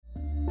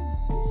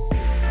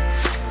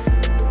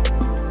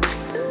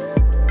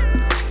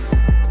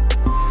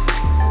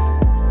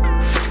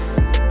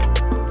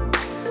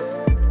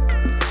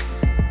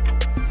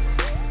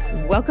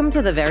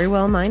Welcome to the Very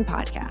Well Mind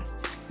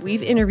podcast.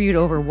 We've interviewed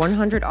over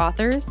 100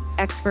 authors,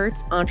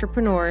 experts,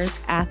 entrepreneurs,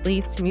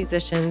 athletes,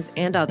 musicians,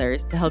 and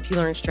others to help you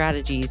learn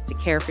strategies to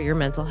care for your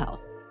mental health.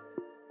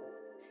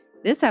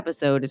 This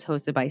episode is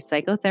hosted by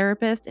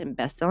psychotherapist and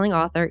best-selling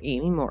author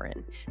Amy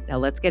Morin. Now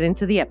let's get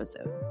into the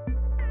episode.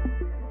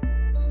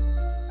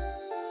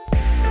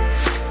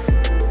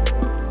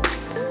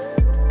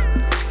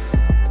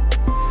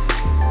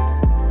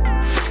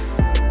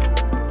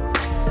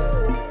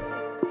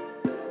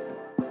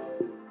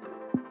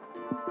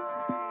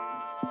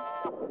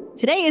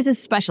 Today is a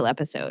special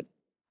episode.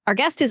 Our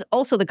guest is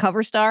also the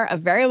cover star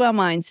of Very Well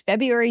Mind's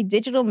February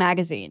digital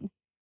magazine.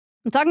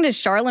 I'm talking to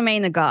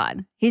Charlamagne Tha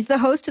God. He's the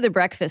host of The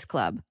Breakfast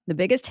Club, the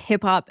biggest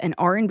hip-hop and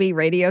R&B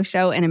radio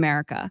show in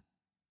America.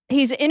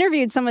 He's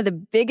interviewed some of the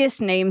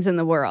biggest names in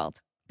the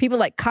world, people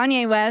like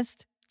Kanye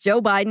West,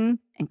 Joe Biden,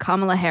 and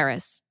Kamala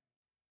Harris.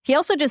 He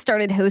also just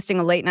started hosting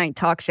a late-night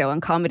talk show on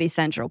Comedy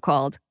Central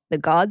called The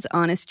God's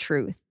Honest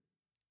Truth.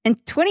 In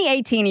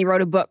 2018, he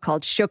wrote a book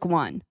called Shook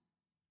One.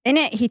 In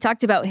it, he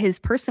talked about his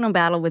personal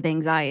battle with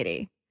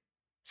anxiety.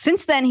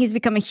 Since then, he's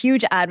become a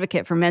huge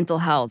advocate for mental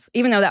health,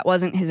 even though that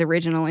wasn't his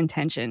original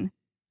intention.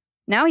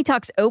 Now he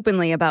talks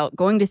openly about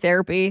going to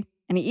therapy,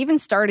 and he even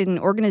started an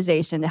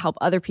organization to help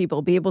other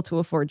people be able to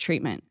afford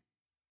treatment.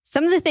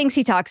 Some of the things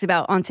he talks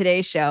about on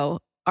today's show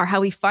are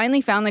how he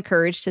finally found the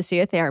courage to see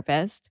a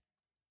therapist,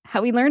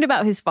 how he learned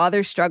about his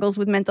father's struggles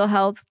with mental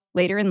health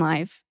later in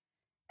life,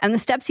 and the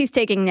steps he's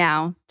taking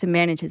now to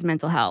manage his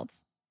mental health.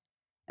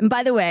 And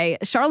by the way,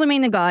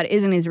 Charlamagne Tha God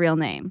isn't his real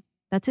name.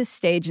 That's his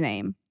stage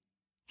name.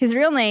 His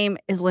real name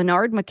is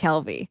Lenard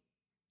McKelvey.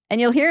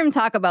 And you'll hear him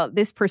talk about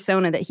this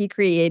persona that he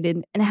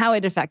created and how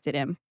it affected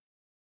him.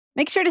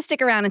 Make sure to stick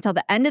around until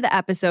the end of the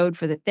episode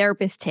for the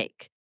Therapist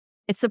Take.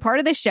 It's the part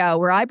of the show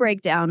where I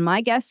break down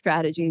my guest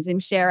strategies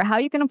and share how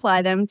you can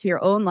apply them to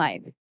your own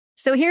life.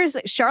 So here's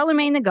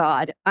Charlamagne Tha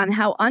God on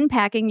how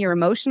unpacking your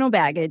emotional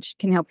baggage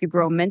can help you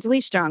grow mentally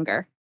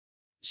stronger.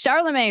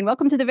 Charlamagne,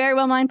 welcome to the Very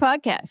Well Mind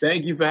podcast.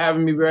 Thank you for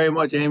having me very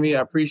much, Amy.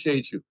 I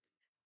appreciate you.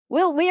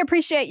 Well, we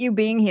appreciate you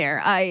being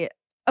here. I,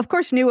 of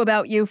course, knew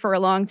about you for a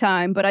long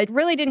time, but I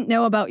really didn't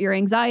know about your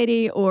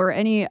anxiety or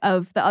any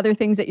of the other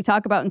things that you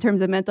talk about in terms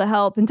of mental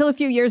health until a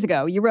few years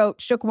ago. You wrote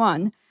Shook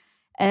One,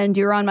 and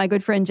you're on my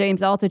good friend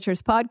James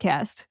Altucher's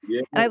podcast.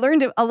 Yeah. And I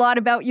learned a lot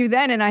about you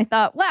then, and I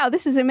thought, wow,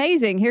 this is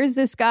amazing. Here's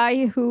this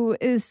guy who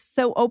is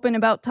so open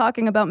about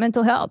talking about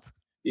mental health.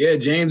 Yeah,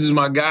 James is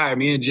my guy.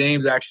 Me and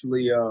James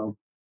actually...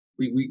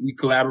 We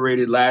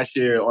collaborated last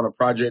year on a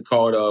project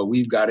called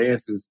We've Got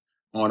Answers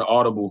on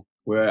Audible,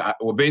 where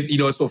basically,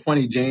 it's so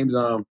funny. James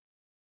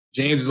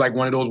is like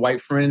one of those white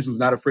friends who's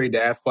not afraid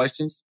to ask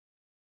questions,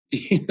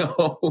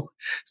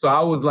 So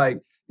I was like,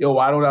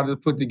 why don't I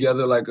just put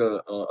together like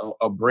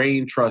a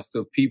brain trust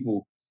of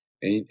people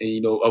and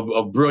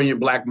of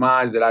brilliant black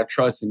minds that I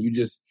trust, and you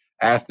just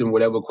ask them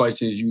whatever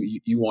questions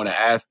you want to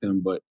ask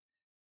them. But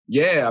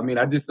yeah, I mean,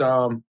 I just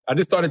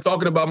started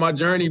talking about my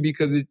journey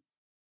because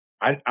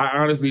I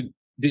honestly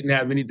didn't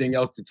have anything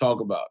else to talk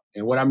about.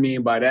 And what I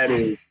mean by that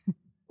is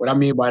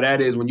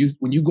when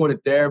you go to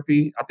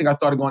therapy, I think I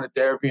started going to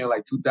therapy in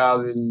like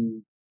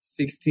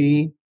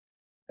 2016.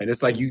 And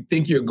it's like you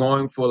think you're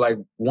going for like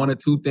one or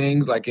two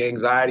things like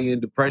anxiety and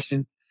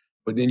depression,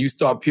 but then you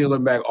start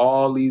peeling back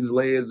all these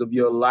layers of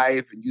your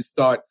life and you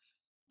start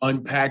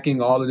unpacking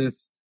all of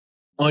this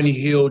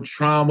unhealed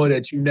trauma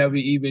that you never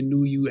even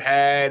knew you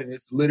had. And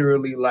it's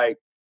literally like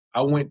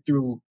I went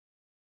through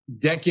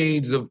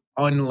decades of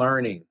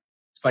unlearning.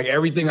 It's like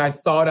everything I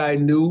thought I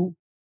knew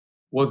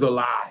was a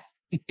lie.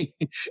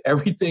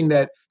 Everything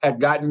that had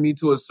gotten me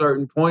to a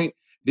certain point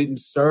didn't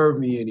serve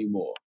me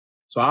anymore.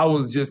 So I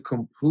was just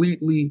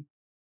completely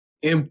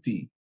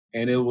empty.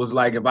 And it was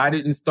like, if I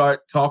didn't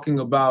start talking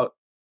about,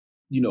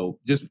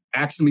 just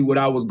actually what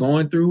I was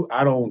going through,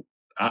 I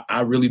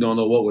really don't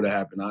know what would have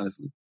happened,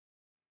 honestly.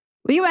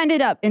 Well, you ended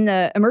up in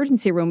the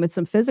emergency room with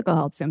some physical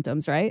health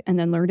symptoms, right? And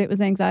then learned it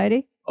was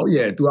anxiety? Oh,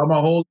 yeah. Throughout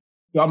my whole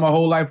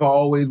life, I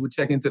always would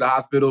check into the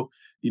hospital,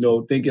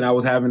 thinking I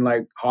was having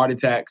like heart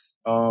attacks.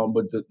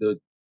 But the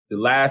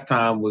last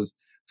time was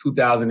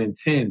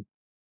 2010.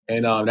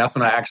 And that's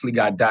when I actually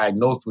got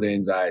diagnosed with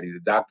anxiety.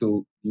 The doctor,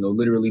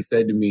 literally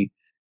said to me,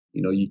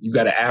 you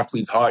got an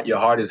athlete's heart. Your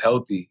heart is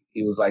healthy.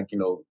 He was like,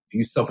 do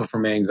you suffer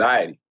from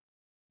anxiety?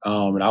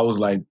 And I was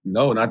like,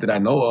 no, not that I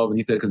know of. And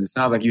he said, because it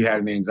sounds like you had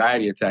an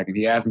anxiety attack. And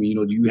he asked me,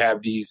 do you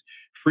have these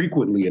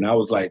frequently? And I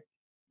was like,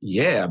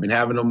 yeah, I've been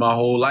having them my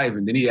whole life.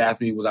 And then he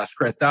asked me, was I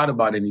stressed out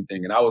about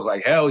anything? And I was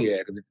like, hell yeah.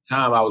 Because at the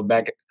time I was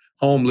back at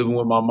home living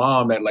with my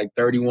mom at like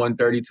 31,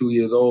 32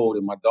 years old.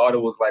 And my daughter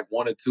was like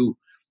 1 or 2.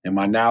 And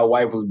my now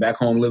wife was back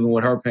home living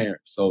with her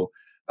parents. So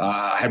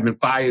I had been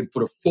fired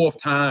for the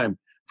 4th time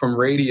from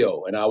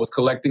radio. And I was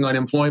collecting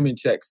unemployment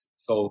checks.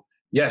 So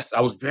yes,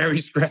 I was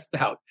very stressed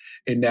out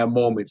in that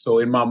moment. So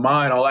in my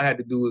mind, all I had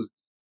to do was,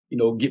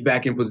 get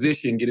back in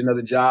position, get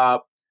another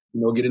job,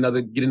 get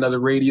another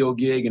radio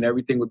gig, and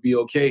everything would be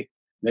okay.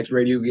 Next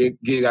radio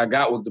gig I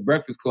got was The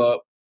Breakfast Club.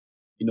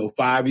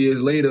 5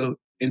 years later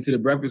into The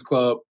Breakfast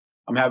Club,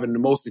 I'm having the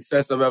most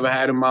success I've ever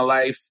had in my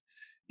life.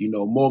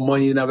 more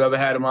money than I've ever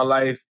had in my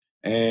life.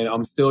 And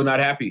I'm still not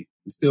happy.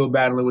 I'm still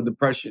battling with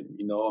depression.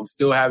 I'm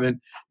still having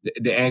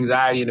the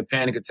anxiety and the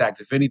panic attacks.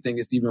 If anything,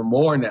 it's even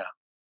more now.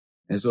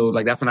 And so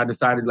like, that's when I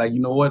decided, like, you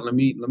know what, let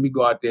me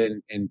go out there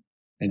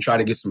and try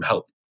to get some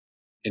help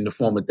in the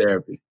form of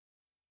therapy.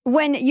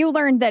 When you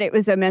learned that it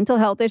was a mental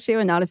health issue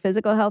and not a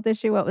physical health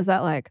issue, what was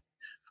that like?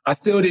 I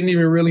still didn't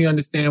even really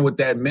understand what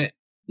that meant,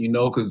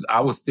 because I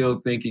was still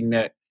thinking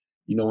that,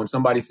 when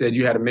somebody said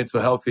you had a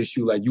mental health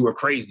issue, like you were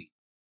crazy,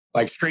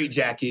 like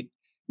straitjacket,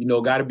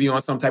 got to be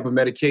on some type of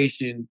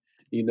medication,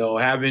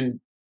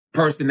 having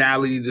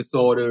personality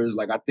disorders.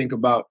 Like I think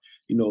about,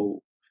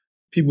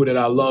 people that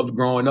I loved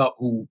growing up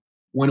who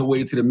went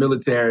away to the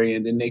military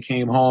and then they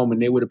came home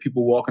and they were the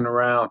people walking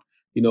around,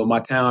 my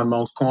town,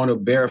 Mounts Corner,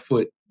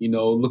 barefoot,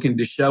 looking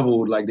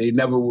disheveled, like they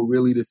never were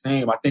really the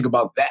same. I think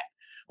about that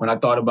when I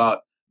thought about,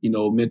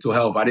 mental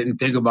health. I didn't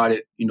think about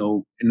it, in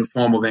the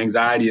form of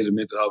anxiety as a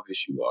mental health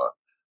issue or,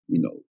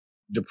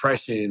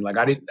 depression. Like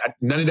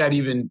none of that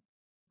even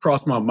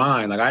crossed my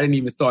mind. Like I didn't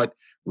even start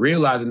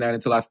realizing that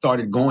until I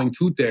started going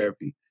to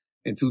therapy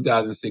in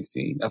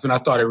 2016. That's when I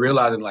started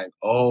realizing like,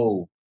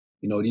 oh,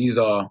 these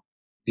are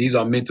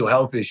mental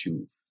health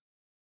issues.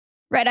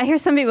 Right. I hear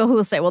some people who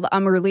will say, well,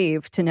 I'm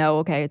relieved to know,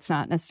 okay, it's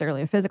not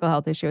necessarily a physical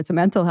health issue, it's a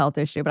mental health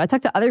issue. But I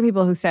talk to other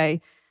people who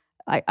say,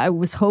 I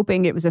was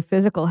hoping it was a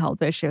physical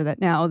health issue, that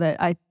now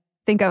that I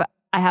think I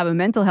have a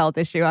mental health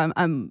issue, I'm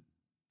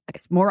I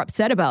guess more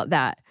upset about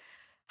that.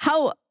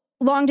 How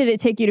long did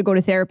it take you to go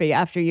to therapy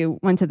after you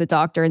went to the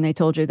doctor and they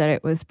told you that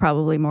it was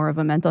probably more of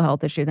a mental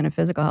health issue than a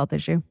physical health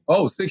issue?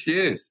 Oh, 6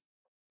 years.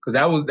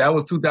 Because that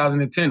was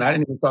 2010. I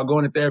didn't even start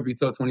going to therapy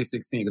until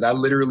 2016 because I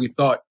literally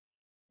thought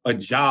a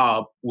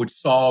job would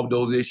solve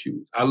those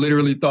issues. I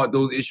literally thought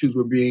those issues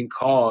were being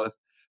caused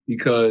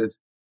because,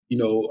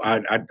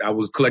 I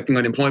was collecting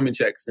unemployment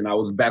checks and I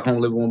was back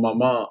home living with my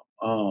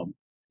mom.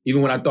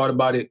 Even when I thought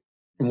about it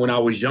from when I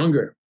was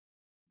younger,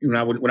 when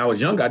I was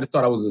younger, I just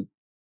thought I was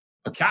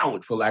a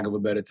coward, for lack of a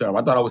better term.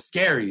 I thought I was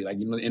scary. Like,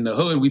 in the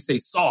hood, we say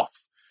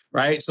soft,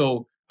 right?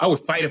 So I would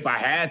fight if I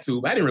had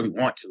to, but I didn't really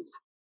want to.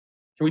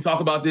 Can we talk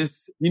about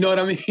this? You know what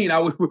I mean? I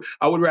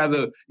would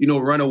rather,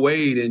 run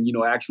away than,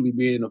 actually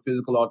be in a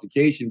physical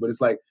altercation. But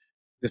it's like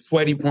the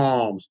sweaty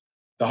palms,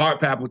 the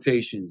heart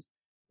palpitations,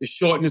 the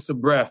shortness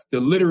of breath,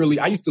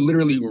 I used to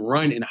literally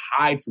run and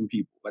hide from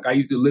people. Like I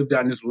used to live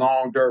down this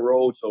long dirt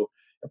road. So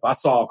if I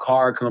saw a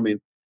car coming,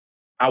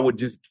 I would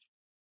just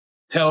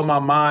tell my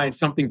mind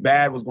something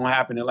bad was going to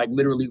happen and like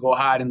literally go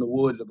hide in the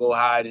woods or go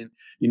hide in,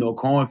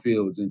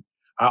 cornfields. And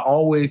I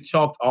always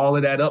chalked all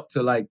of that up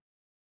to like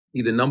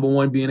either number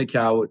one, being a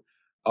coward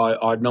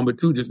or number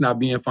two, just not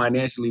being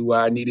financially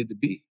where I needed to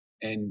be.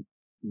 And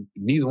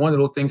neither one of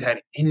those things had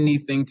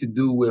anything to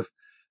do with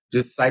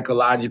just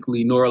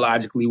psychologically,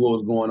 neurologically, what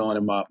was going on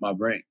in my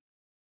brain.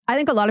 I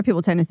think a lot of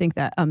people tend to think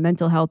that a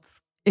mental health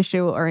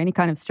issue or any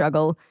kind of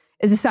struggle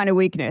is a sign of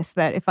weakness,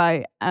 that if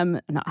I am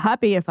not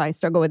happy, if I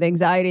struggle with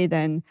anxiety,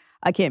 then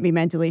I can't be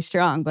mentally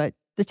strong. But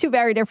they're two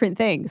very different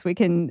things. We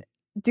can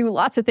do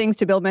lots of things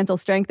to build mental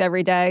strength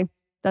every day.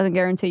 Doesn't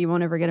guarantee you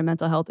won't ever get a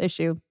mental health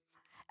issue.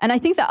 And I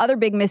think the other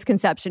big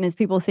misconception is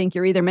people think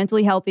you're either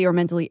mentally healthy or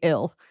mentally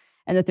ill,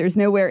 and that there's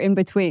nowhere in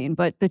between.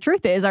 But the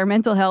truth is, our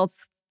mental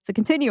health, it's a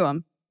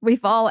continuum. We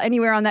fall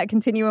anywhere on that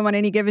continuum on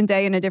any given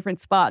day in a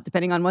different spot,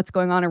 depending on what's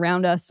going on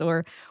around us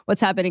or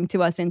what's happening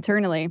to us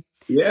internally.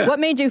 Yeah. What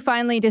made you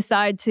finally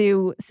decide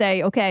to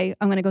say, okay,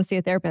 I'm going to go see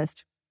a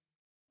therapist?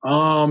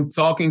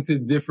 Talking to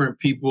different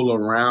people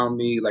around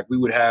me, like we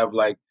would have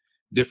like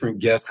different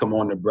guests come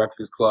on the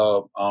Breakfast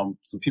Club.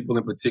 Some people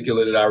in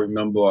particular that I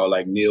remember are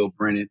like Neil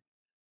Brennan.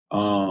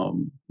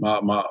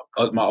 My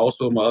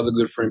other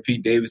good friend,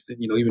 Pete Davidson,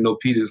 even though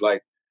Pete is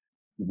like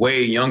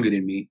way younger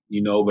than me,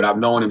 but I've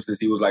known him since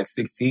he was like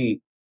 16.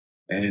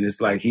 And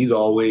it's like, he's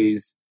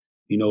always,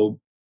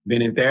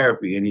 been in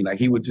therapy, and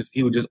he would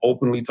just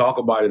openly talk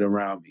about it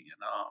around me.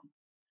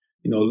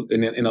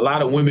 And, and a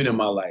lot of women in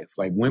my life,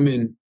 like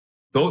women,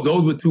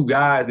 those were two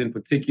guys in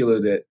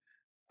particular that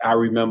I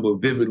remember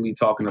vividly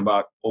talking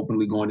about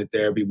openly going to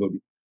therapy, but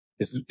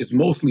it's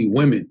mostly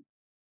women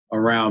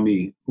around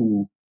me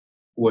who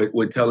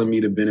were telling me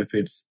the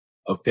benefits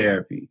of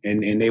therapy.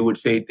 And they would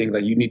say things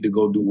like, you need to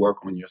go do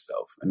work on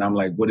yourself. And I'm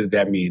like, what does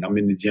that mean? I'm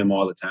in the gym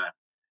all the time.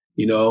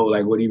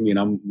 Like, what do you mean?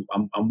 I'm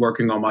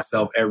working on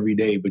myself every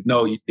day. But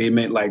no, they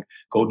meant like,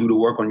 go do the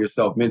work on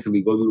yourself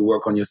mentally, go do the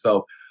work on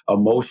yourself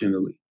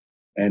emotionally.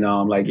 And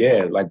like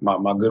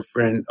my good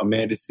friend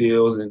Amanda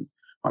Seals and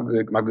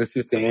my good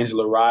sister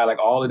Angela Rye, like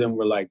all of them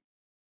were like,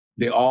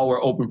 they all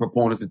were open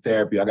proponents of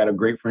therapy. I got a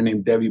great friend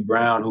named Debbie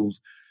Brown who's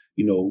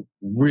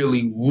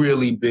really,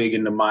 really big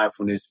in the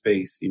mindfulness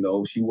space.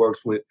 She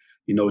works with,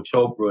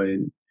 Chopra,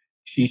 and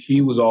she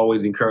was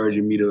always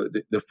encouraging me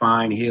to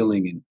find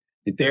healing. And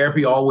the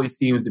therapy always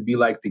seems to be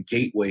like the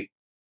gateway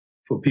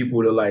for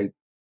people to like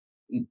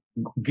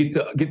get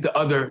the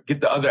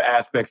other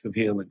aspects of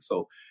healing.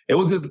 So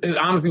it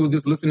honestly was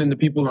just listening to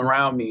people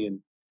around me and,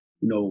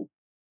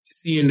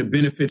 seeing the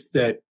benefits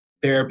that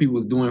therapy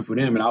was doing for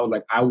them. And I was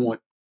like, I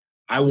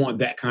want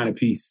that kind of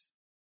peace.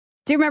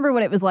 Do you remember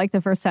what it was like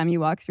the first time you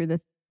walked through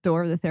the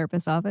door of the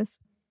therapist's office?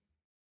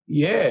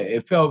 Yeah,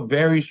 it felt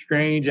very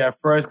strange at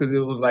first because it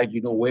was like,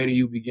 where do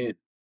you begin?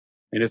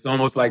 And it's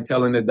almost like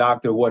telling the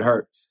doctor what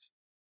hurts,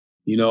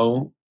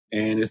 And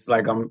it's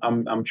like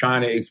I'm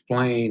trying to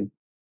explain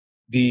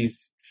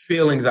these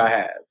feelings I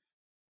have,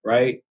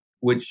 right?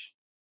 Which,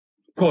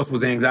 of course,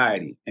 was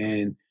anxiety.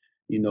 And,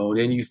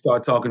 then you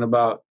start talking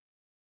about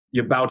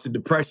your bouts of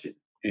depression.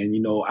 And,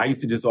 I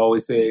used to just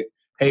always say,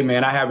 hey,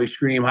 man, I have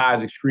extreme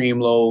highs, extreme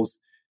lows.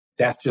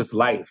 That's just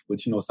life.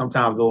 But,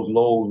 sometimes those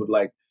lows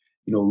would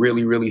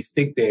really, really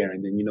stick there.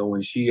 And then,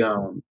 when she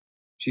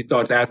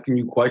starts asking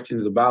you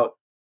questions about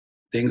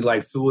things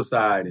like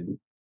suicide and,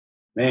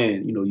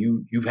 man,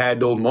 you've had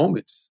those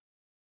moments,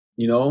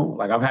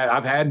 like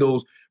I've had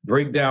those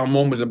breakdown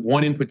moments.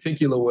 One in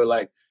particular where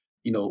like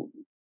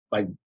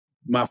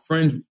my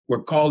friends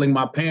were calling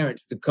my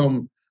parents to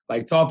come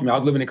talk to me. I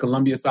was living in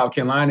Columbia, South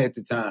Carolina at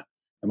the time,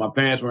 and my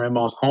parents were in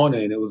Mom's Corner,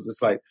 and it was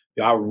just like,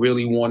 I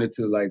really wanted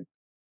to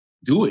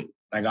do it.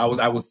 Like I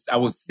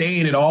was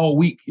saying it all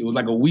week. It was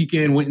like a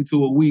weekend went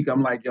into a week.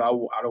 I'm like, I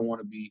don't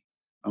want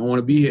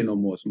to be here no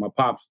more. So my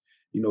pops,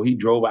 he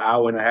drove an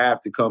hour and a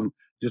half to come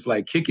just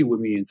kick it with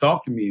me and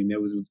talk to me. And there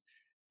was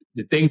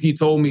the things he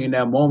told me in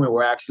that moment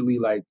were actually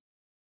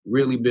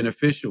really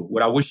beneficial.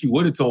 What I wish he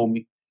would have told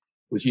me,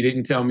 which he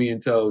didn't tell me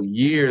until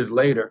years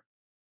later,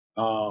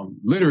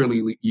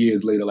 literally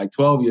years later,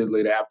 12 years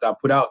later, after I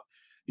put out,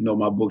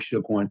 my book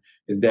Shook One,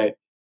 is that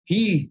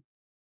he,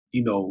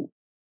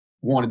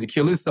 wanted to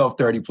kill himself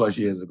 30 plus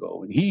years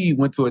ago. And he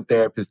went to a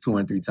therapist 2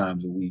 and 3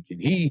 times a week.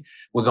 And he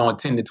was on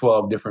 10 to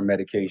 12 different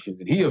medications.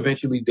 And he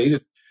eventually, the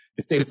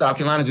state of South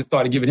Carolina just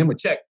started giving him a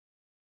check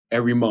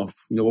every month,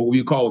 what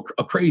we call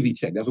a crazy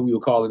check. That's what we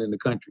would call it in the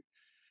country.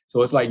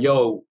 So it's like,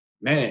 yo,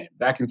 man,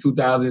 back in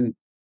 2000,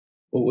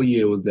 what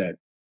year was that?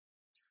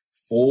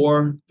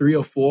 3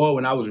 or 4,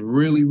 when I was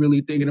really,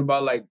 really thinking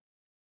about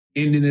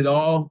ending it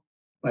all.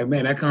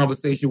 Man, that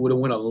conversation would have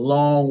went a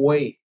long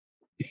way,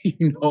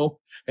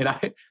 And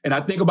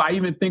I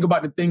even think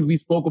about the things we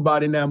spoke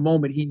about in that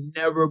moment. He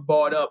never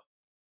brought up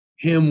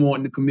him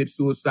wanting to commit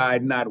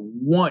suicide, not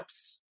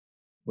once.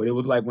 But it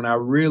was when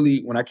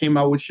I came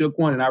out with Shook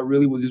One and I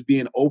really was just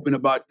being open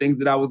about things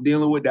that I was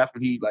dealing with, that's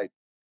when he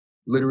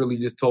literally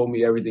just told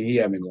me everything he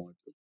had been going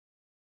through.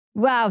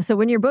 Wow. So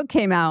when your book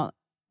came out,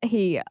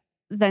 he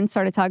then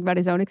started talking about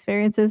his own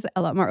experiences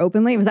a lot more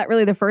openly. Was that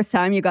really the first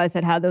time you guys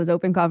had those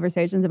open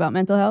conversations about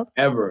mental health?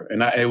 Ever.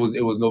 And it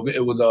was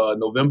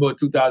November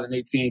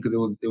 2018 because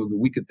it was the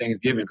week of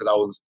Thanksgiving because I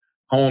was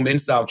home in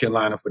South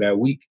Carolina for that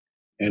week.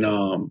 And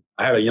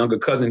I had a younger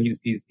cousin.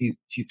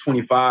 He's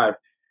 25.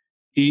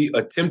 He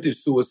attempted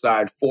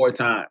suicide 4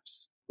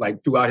 times,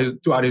 throughout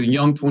his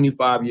young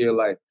 25-year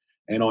life.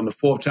 And on the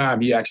 4th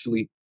time, he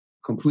actually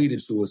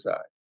completed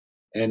suicide.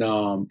 And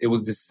it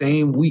was the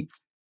same week.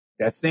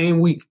 That same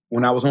week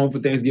when I was home for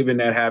Thanksgiving,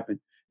 that happened.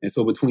 And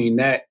so between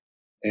that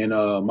and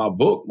my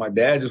book, my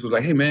dad just was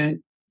like, hey,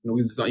 man, he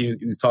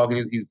was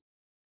talking.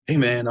 Hey,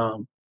 man,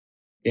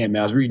 yeah,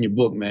 man, I was reading your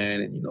book,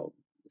 man. And,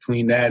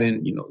 between that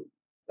and,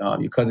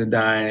 your cousin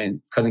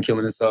dying, cousin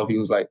killing himself, he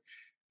was like,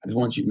 I just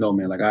want you to know,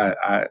 man,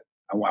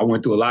 I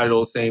went through a lot of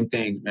those same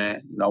things,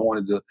 man. I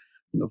wanted to,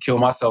 kill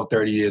myself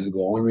 30 years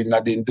ago. Only reason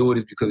I didn't do it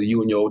is because of you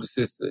and your older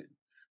sister.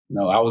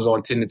 I was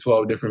on 10 to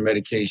 12 different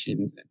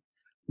medications. And,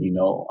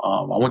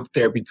 I went to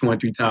therapy 2 and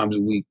 3 times a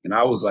week. And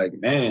I was like,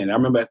 man, I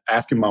remember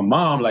asking my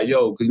mom,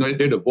 yo, because,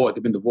 they're divorced.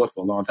 They've been divorced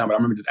for a long time. But I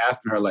remember just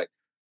asking her,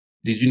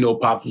 did you know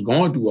Pops was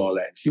going through all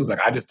that? She was like,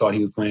 I just thought he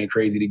was playing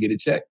crazy to get a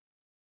check.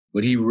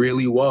 But he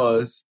really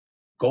was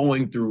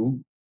going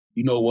through,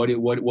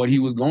 what he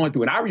was going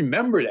through. And I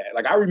remember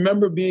that. I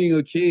remember being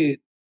a kid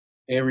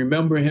and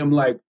remember him,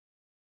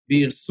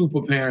 being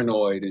super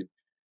paranoid and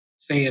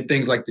saying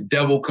things like the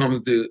devil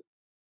comes to,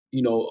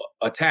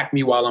 attack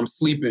me while I'm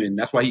sleeping.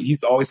 That's why he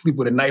used to always sleep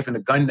with a knife and a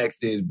gun next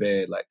to his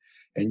bed.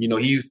 And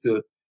he used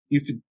to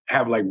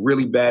have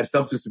really bad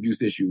substance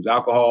abuse issues,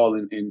 alcohol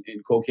and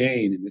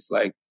cocaine. And it's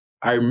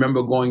I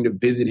remember going to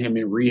visit him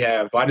in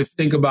rehab. So I just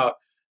think about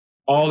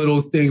all of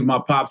those things my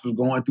pops was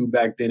going through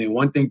back then. And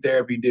one thing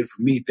therapy did for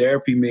me,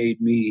 therapy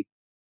made me,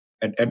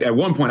 at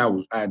one point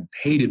I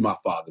hated my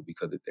father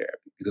because of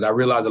therapy, because I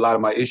realized a lot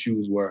of my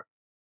issues were,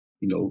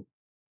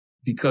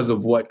 because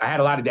of I had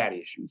a lot of daddy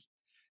issues.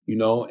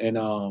 And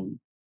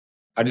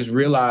I just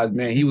realized,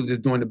 man, he was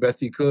just doing the best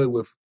he could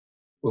with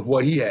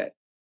what he had.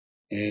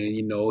 And,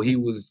 he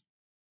was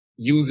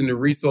using the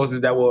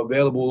resources that were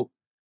available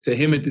to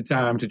him at the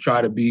time to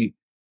try to be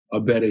a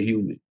better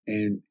human.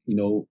 And,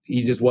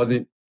 he just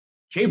wasn't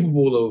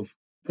capable of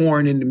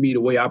pouring into me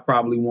the way I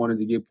probably wanted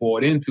to get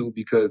poured into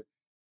because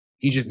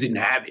he just didn't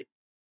have it.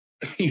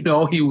 He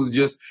was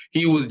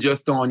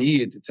just on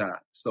E at the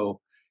time. So,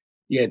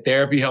 yeah,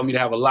 therapy helped me to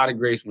have a lot of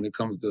grace when it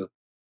comes to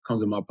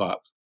my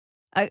pops.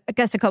 I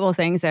guess a couple of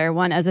things there.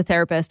 One, as a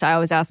therapist, I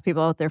always ask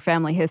people about their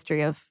family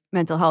history of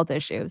mental health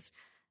issues.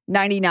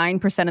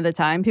 99% of the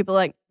time, people are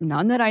like,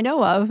 none that I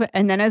know of.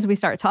 And then as we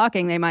start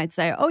talking, they might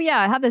say, oh yeah,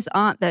 I have this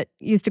aunt that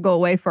used to go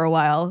away for a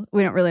while.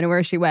 We don't really know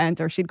where she went,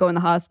 or she'd go in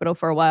the hospital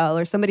for a while,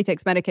 or somebody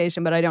takes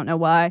medication, but I don't know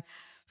why.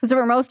 Because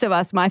for most of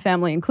us, my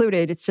family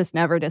included, it's just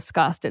never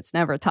discussed. It's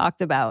never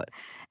talked about.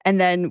 And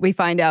then we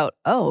find out,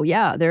 oh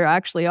yeah, there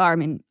actually are. I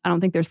mean, I don't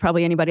think there's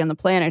probably anybody on the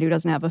planet who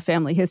doesn't have a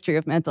family history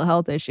of mental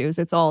health issues.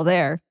 It's all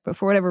there. But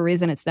for whatever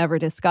reason, it's never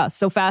discussed.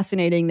 So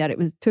fascinating that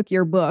took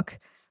your book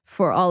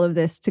for all of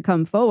this to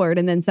come forward.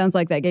 And then sounds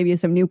like that gave you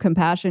some new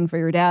compassion for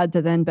your dad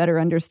to then better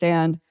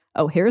understand,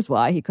 oh, here's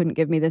why he couldn't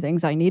give me the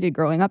things I needed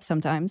growing up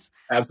sometimes.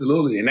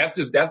 Absolutely. And that's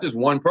just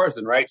one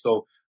person, right?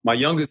 So my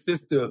youngest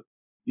sister,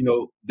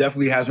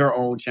 definitely has her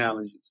own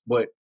challenges,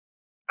 but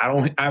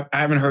I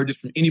haven't heard this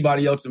from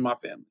anybody else in my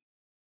family.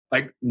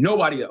 Like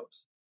nobody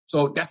else.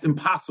 So that's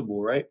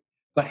impossible, right?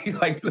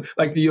 Like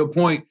to your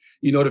point,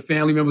 the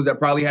family members that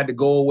probably had to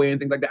go away and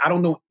things like that. I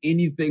don't know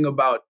anything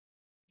about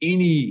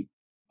any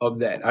of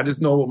that. I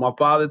just know what my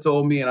father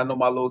told me, and I know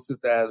my little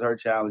sister has her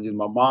challenges.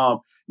 My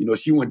mom,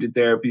 she went to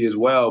therapy as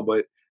well,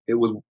 but it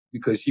was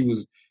because she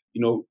was,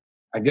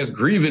 I guess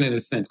grieving in a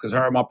sense, because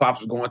her and my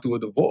pops was going through a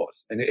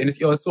divorce. And it's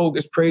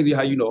crazy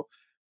how,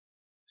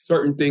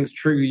 certain things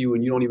trigger you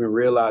and you don't even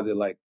realize it.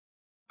 Like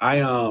I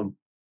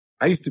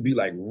used to be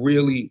like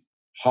really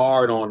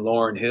hard on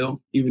Lauryn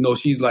Hill, even though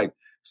she's like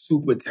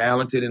super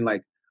talented and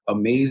like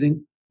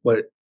amazing.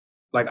 But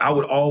like I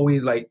would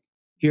always like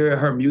hear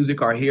her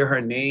music or hear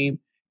her name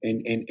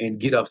and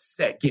get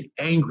upset, get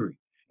angry,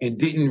 and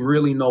didn't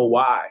really know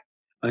why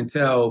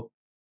until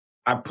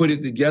I put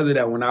it together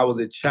that when I was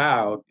a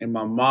child and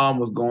my mom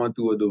was going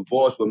through a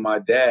divorce with my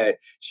dad,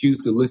 she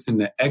used to listen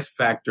to X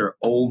Factor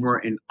over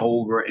and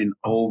over and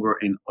over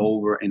and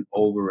over and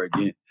over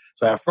again.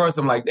 So at first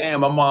I'm like,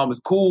 damn, my mom is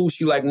cool.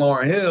 She like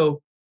Lauryn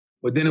Hill.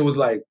 But then it was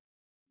like,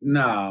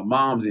 nah,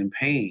 mom's in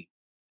pain.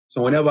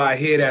 So whenever I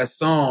hear that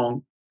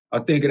song, I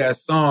think of that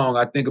song,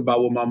 I think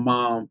about what my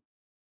mom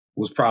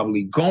was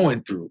probably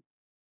going through.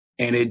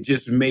 And it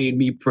just made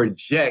me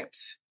project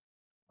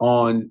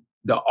on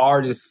the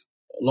artist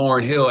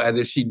Lauryn Hill as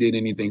if she did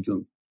anything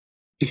to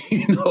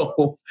me.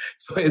 So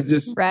it's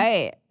just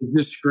right. It's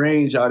just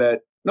strange how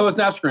that. No, it's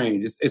not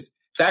strange. It's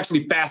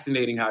actually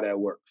fascinating how that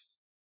works.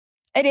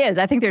 It is.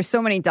 I think there's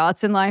so many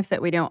dots in life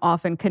that we don't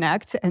often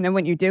connect, and then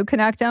when you do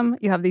connect them,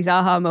 you have these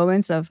aha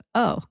moments of,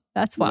 oh,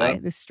 that's why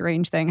this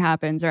strange thing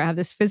happens, or I have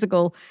this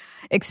physical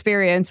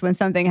experience when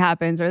something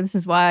happens, or this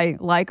is why I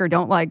like or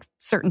don't like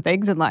certain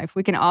things in life.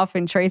 We can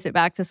often trace it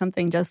back to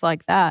something just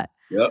like that.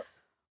 Yep.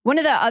 One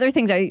of the other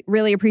things I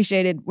really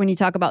appreciated when you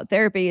talk about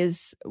therapy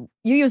is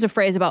you use a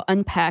phrase about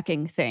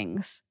unpacking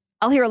things.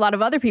 I'll hear a lot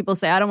of other people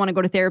say, I don't want to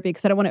go to therapy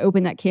because I don't want to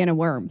open that can of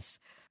worms.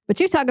 But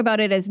you talk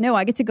about it as, no,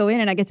 I get to go in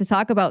and I get to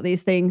talk about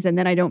these things and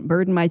then I don't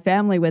burden my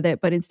family with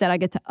it, but instead I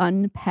get to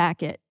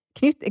unpack it.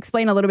 Can you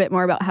explain a little bit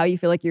more about how you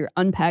feel like you're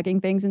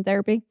unpacking things in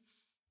therapy?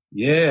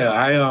 Yeah,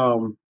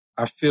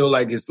 I feel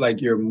like it's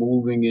like you're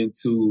moving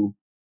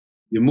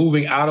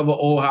out of an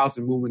old house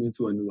and moving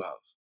into a new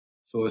house.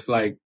 So it's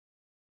like,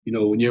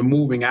 when you're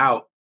moving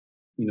out,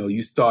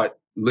 you start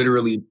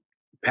literally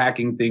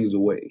packing things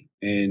away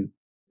and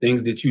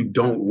things that you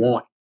don't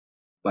want,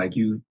 like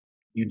you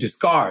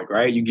discard,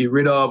 right? You get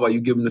rid of or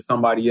you give them to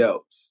somebody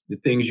else. The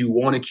things you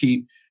want to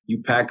keep,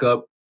 you pack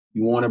up,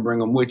 you want to bring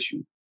them with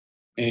you.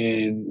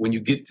 And when you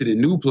get to the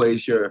new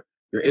place, you're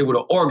able to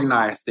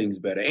organize things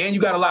better. And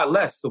you got a lot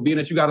less. So being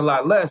that you got a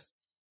lot less,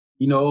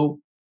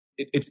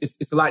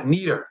 it's a lot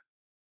neater,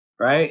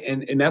 right?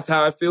 And that's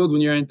how it feels when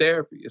you're in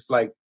therapy. It's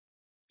like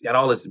you got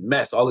all this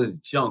mess, all this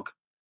junk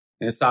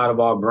inside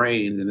of our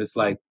brains. And it's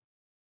like,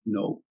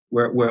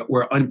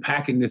 we're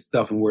unpacking this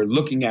stuff and we're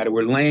looking at it.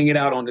 We're laying it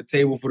out on the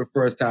table for the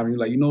first time. And you're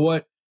like, you know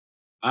what?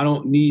 I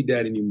don't need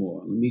that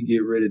anymore. Let me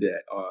get rid of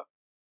that.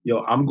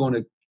 I'm going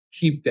to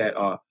keep that.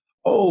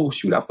 Oh,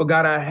 shoot, I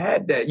forgot I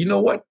had that. You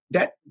know what?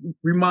 That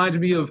reminds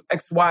me of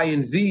X, Y,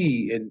 and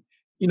Z. And,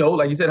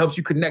 like you said, helps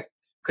you connect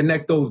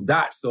those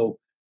dots. So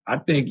I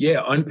think,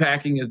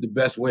 unpacking is the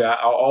best way. I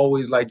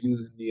always like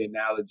using the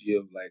analogy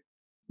of like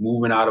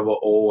moving out of an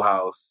old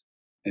house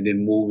and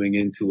then moving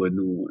into a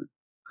new one.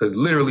 Because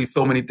literally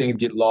so many things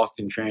get lost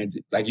in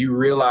transit. Like you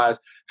realize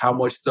how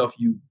much stuff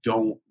you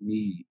don't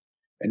need.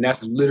 And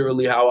that's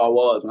literally how I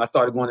was. When I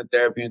started going to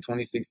therapy in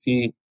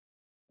 2016,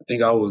 I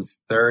think I was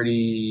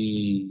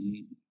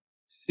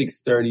 36,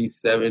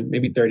 37,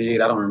 maybe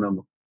 38. I don't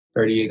remember.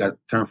 38, I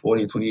turned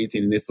 40 in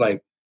 2018. And it's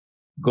like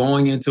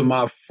going into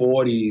my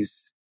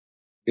 40s,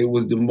 it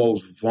was the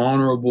most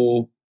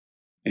vulnerable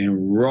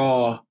and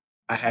raw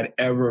I had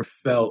ever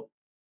felt,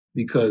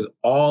 because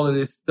all of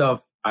this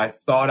stuff I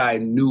thought I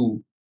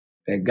knew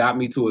that got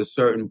me to a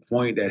certain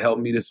point that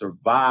helped me to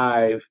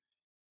survive,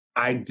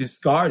 I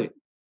discarded.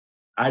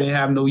 I didn't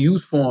have no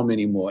use for them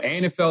anymore.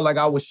 And it felt like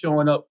I was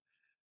showing up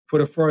for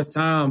the first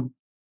time,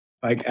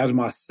 like as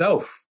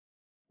myself,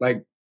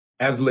 like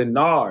as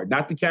Lenard,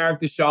 not the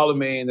character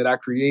Charlamagne that I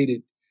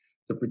created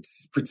to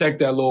protect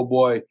that little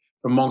boy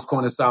from Moncks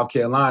Corner, South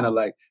Carolina,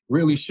 like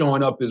really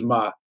showing up as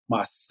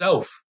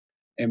myself.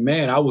 And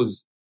man, I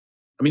was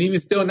I mean,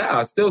 even still now,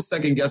 I'm still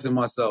second guessing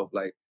myself.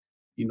 Like,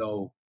 you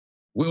know,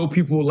 will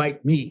people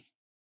like me?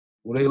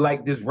 Will they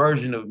like this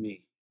version of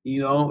me?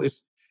 You know,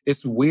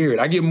 it's weird.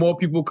 I get more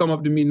people come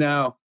up to me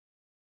now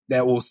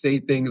that will say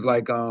things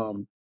like,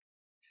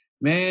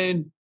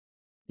 man,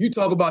 you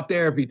talk about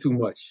therapy too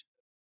much,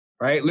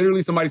 right?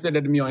 Literally, somebody said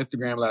that to me on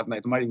Instagram last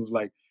night. Somebody was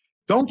like,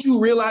 don't you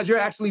realize you're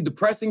actually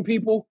depressing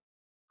people?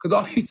 Because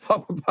all you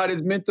talk about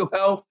is mental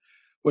health.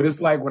 But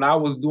it's like when I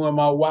was doing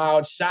my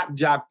wild shock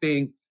jock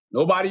thing,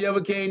 nobody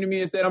ever came to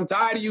me and said, I'm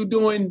tired of you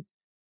doing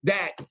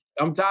that.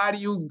 I'm tired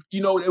of you.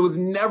 You know, it was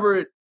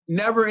never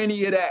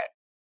any of that.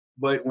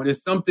 But when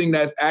it's something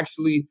that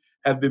actually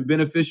has been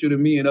beneficial to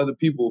me and other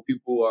people,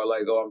 people are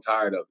like, oh, I'm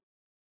tired of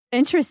it.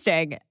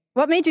 Interesting.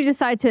 What made you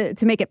decide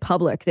to make it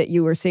public that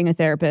you were seeing a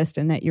therapist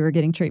and that you were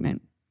getting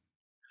treatment?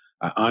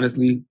 I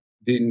honestly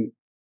didn't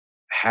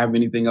have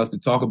anything else to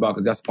talk about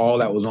because that's all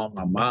that was on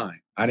my mind.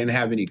 I didn't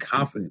have any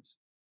confidence.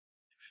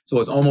 So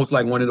it's almost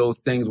like one of those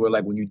things where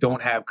like when you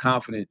don't have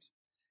confidence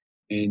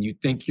and you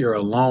think you're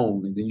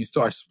alone and then you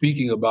start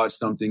speaking about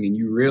something and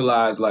you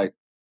realize like,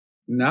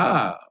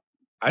 nah,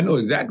 I know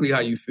exactly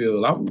how you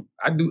feel.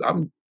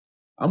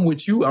 I'm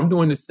with you. I'm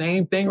doing the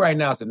same thing right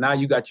now. So now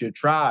you got your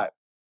tribe.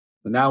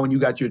 So now when you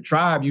got your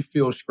tribe, you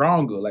feel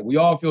stronger. Like we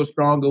all feel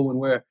stronger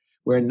when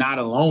we're not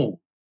alone,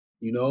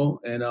 you know?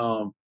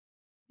 And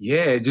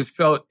yeah,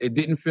 it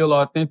didn't feel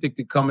authentic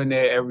to come in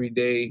there every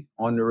day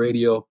on the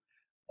radio,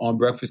 on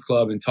Breakfast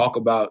Club and talk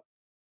about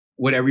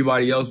what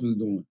everybody else was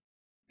doing.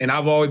 And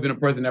I've always been a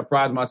person that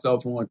prides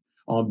myself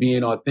on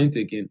being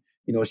authentic and,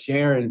 you know,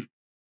 sharing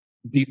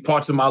these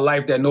parts of my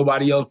life that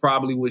nobody else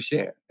probably would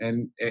share.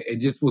 And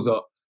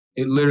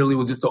it literally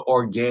was just an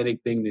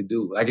organic thing to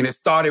do. Like, and it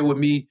started with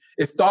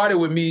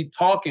me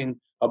talking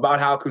about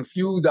how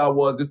confused I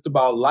was just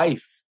about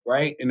life,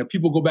 right? And if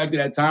people go back to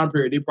that time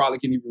period, they probably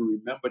can't even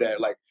remember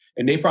that. Like,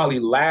 and they probably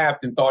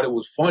laughed and thought it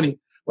was funny,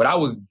 but I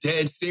was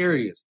dead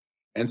serious.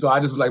 And so I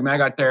just was like, man, I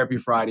got therapy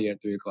Friday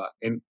at 3:00.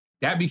 And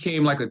that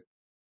became like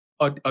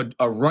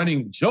a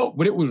running joke,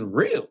 but it was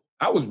real.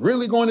 I was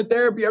really going to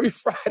therapy every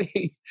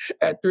Friday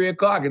at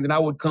 3:00. And then I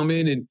would come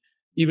in and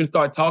even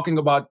start talking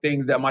about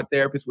things that my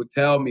therapist would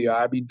tell me, or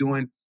I'd be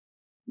doing,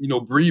 you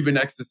know, breathing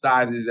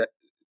exercises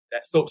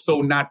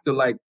so not to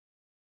like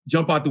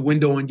jump out the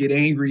window and get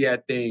angry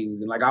at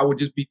things. And like, I would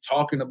just be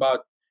talking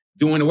about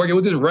doing the work. It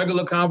was just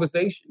regular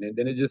conversation. And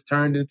then it just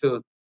turned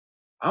into,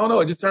 I don't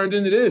know, it just turned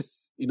into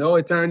this, you know,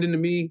 it turned into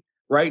me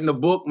writing a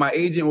book. My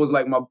agent was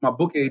like, my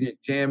book agent,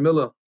 Jan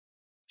Miller,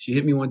 she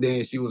hit me one day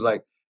and she was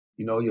like,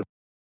 you know, your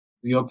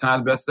New York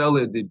Times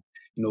bestseller did,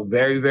 you know,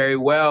 very, very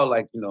well.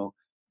 Like, you know,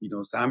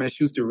 Simon &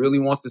 Schuster really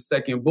wants the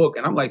second book.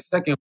 And I'm like,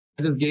 second,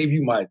 I just gave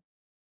you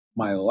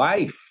my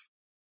life.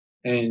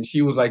 And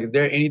she was like, is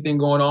there anything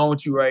going on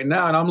with you right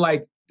now? And I'm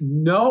like,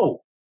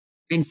 no.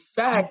 In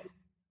fact,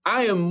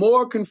 I am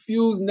more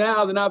confused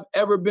now than I've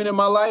ever been in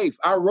my life.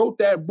 I wrote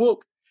that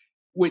book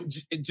with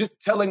just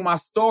telling my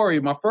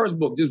story. My first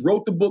book, just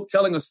wrote the book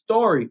telling a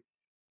story,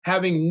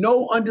 having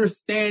no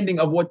understanding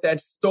of what that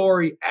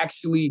story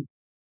actually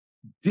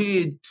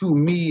did to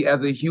me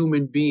as a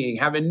human being,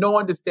 having no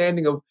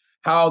understanding of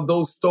how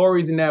those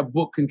stories in that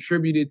book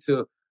contributed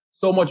to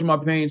so much of my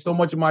pain, so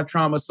much of my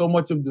trauma, so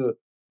much of the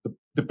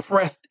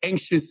depressed,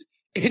 anxious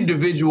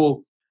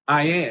individual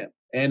I am.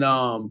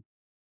 And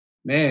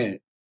man,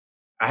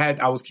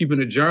 I was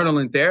keeping a journal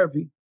in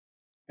therapy,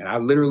 and I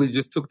literally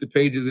just took the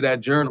pages of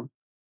that journal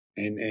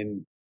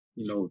and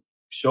you know,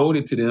 showed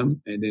it to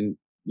them. And then,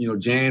 you know,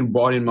 Jan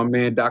brought in my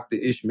man, Dr.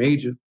 Ish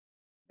Major,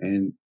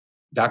 and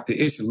Dr.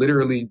 Ish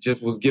literally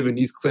just was giving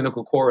these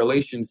clinical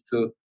correlations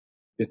to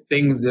the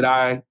things that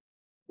I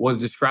was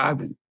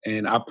describing.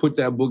 And I put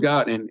that book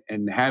out and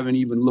haven't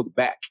even looked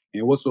back.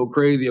 And what's so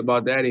crazy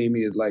about that,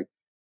 Amy, is like,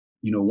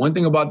 you know, one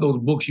thing about those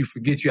books, you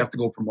forget you have to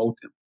go promote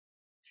them.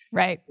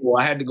 Right.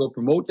 Well, I had to go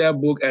promote that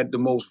book at the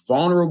most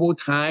vulnerable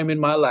time in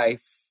my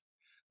life,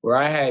 where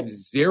I had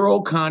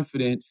zero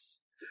confidence,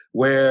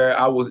 where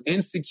I was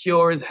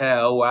insecure as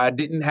hell, where I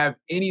didn't have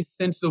any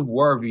sense of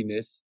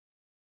worthiness.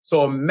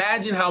 So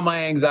imagine how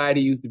my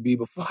anxiety used to be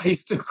before I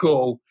used to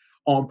go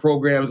on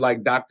programs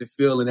like Dr.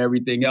 Phil and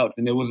everything else.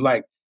 And it was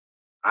like,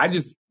 I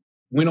just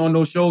went on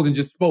those shows and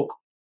just spoke.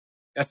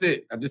 That's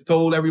it. I just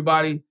told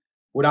everybody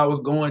what I was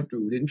going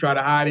through. Didn't try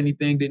to hide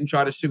anything, didn't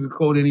try to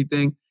sugarcoat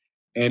anything.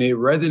 And it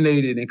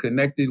resonated and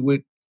connected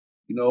with,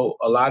 you know,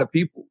 a lot of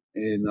people.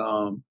 And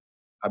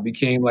I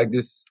became like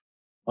this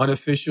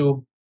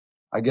unofficial,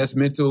 I guess,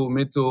 mental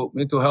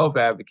health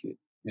advocate.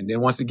 And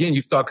then once again,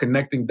 you start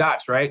connecting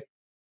dots, right?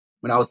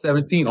 When I was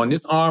 17, on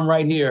this arm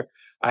right here,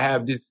 I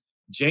have this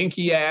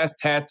janky ass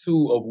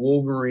tattoo of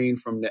Wolverine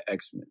from the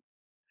X-Men.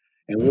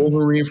 And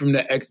Wolverine from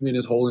the X-Men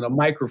is holding a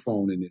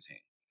microphone in his hand.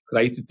 Because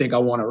I used to think I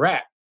want to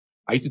rap.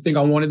 I used to think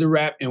I wanted to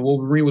rap, and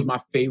Wolverine was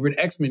my favorite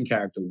X-Men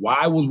character.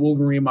 Why was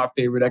Wolverine my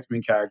favorite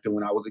X-Men character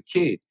when I was a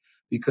kid?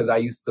 Because I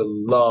used to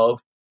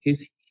love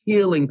his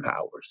healing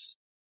powers.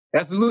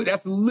 That's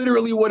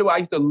literally what it was. I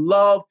used to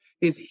love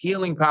his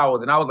healing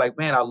powers. And I was like,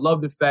 man, I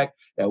love the fact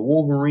that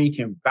Wolverine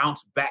can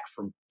bounce back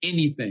from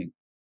anything.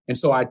 And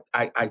so I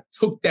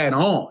took that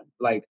on.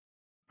 Like,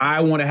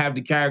 I want to have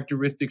the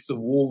characteristics of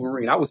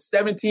Wolverine. I was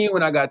 17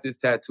 when I got this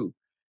tattoo.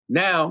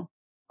 Now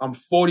I'm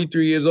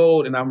 43 years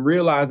old and I'm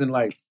realizing,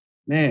 like,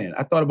 man,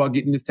 I thought about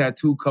getting this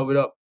tattoo covered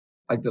up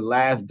like the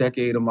last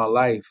decade of my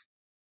life.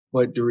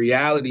 But the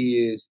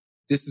reality is,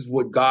 this is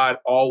what God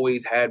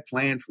always had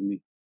planned for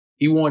me.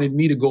 He wanted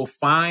me to go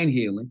find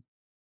healing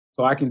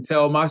so I can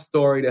tell my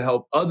story to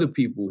help other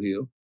people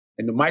heal.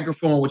 And the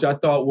microphone, which I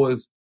thought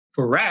was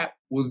for rap,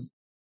 was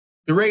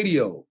the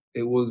radio.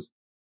 It was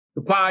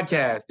the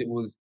podcast. It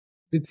was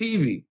the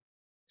TV.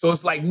 So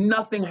it's like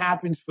nothing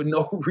happens for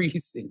no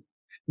reason.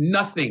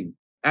 Nothing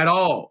at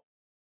all.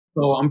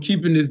 So I'm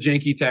keeping this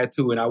janky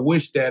tattoo. And I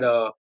wish that,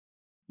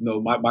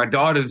 my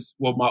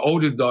my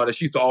oldest daughter,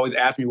 she used to always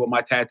ask me what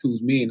my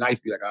tattoos mean. And I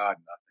used to be like,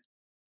 nothing.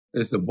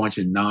 It's a bunch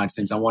of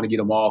nonsense. I want to get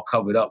them all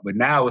covered up. But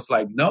now it's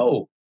like,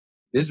 no,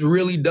 this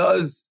really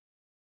does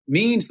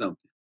mean something.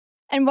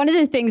 And one of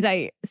the things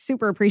I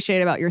super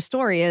appreciate about your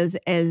story is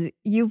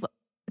you've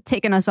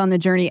taken us on the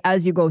journey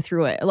as you go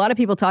through it. A lot of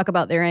people talk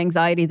about their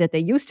anxiety that they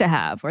used to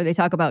have, or they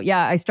talk about,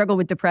 I struggle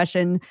with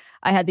depression.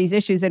 I had these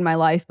issues in my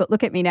life, but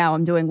look at me now,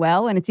 I'm doing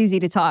well. And it's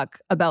easy to talk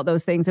about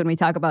those things when we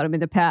talk about them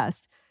in the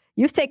past.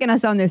 You've taken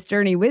us on this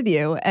journey with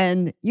you,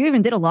 and you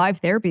even did a live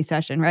therapy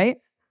session, right?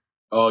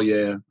 Oh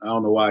yeah. I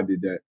don't know why I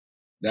did that.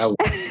 No,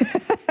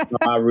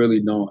 I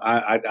really don't.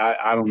 I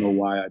don't know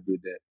why I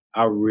did that.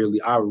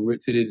 To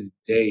this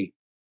day,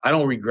 I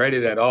don't regret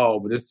it at all,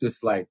 but it's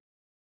just like,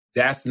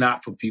 that's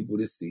not for people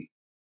to see.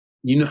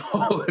 You know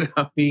what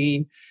I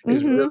mean?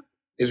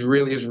 It's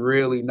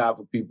really not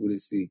for people to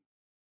see.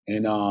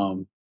 And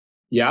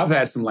I've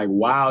had some like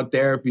wild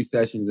therapy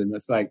sessions, and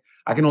it's like,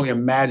 I can only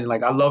imagine,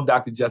 like, I love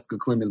Dr. Jessica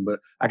Clemens, but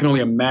I can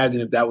only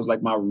imagine if that was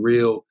like my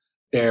real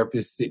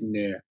therapist sitting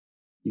there,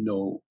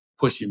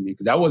 pushing me,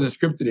 because that wasn't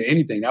scripted or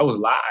anything. That was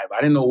live. I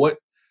didn't know what,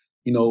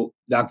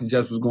 Dr.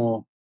 Jess was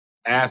going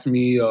to ask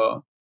me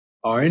or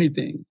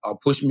anything, or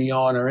push me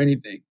on or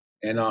anything.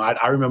 And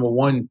I remember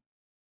one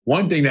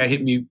thing that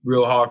hit me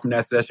real hard from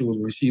that session was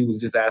when she was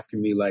just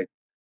asking me, like,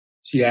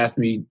 she asked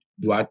me,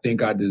 do I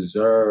think I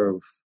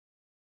deserve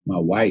my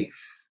wife?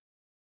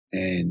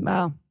 And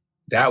wow,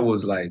 that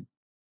was like,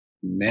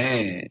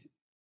 man.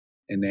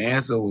 And the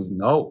answer was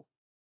no,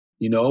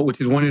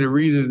 which is one of the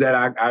reasons that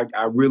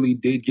I really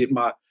did get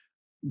my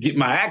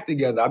act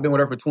together. I've been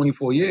with her for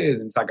 24 years.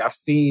 And it's like, I've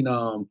seen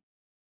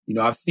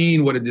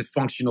what a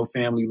dysfunctional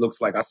family looks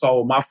like. I saw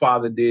what my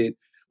father did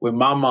with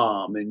my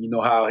mom, and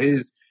how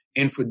his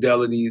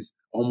infidelities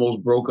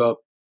almost broke up.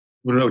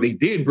 Well, no, they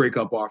did break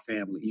up our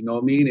family. You know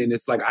what I mean? And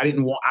it's like, I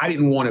didn't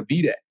want to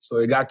be that. So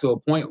it got to a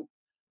point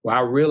where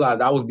I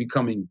realized I was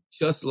becoming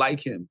just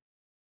like him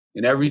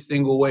in every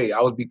single way.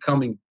 I was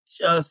becoming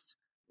just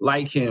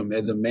like him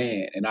as a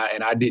man, and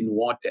I didn't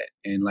want that.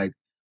 And like,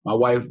 my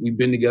wife, we've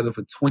been together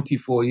for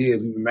 24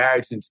 years. We've been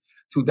married since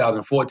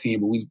 2014,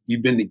 but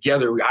we've been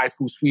together. We're high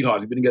school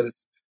sweethearts. We've been together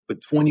for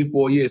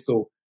 24 years.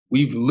 So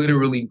we've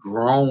literally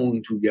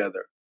grown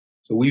together.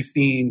 So we've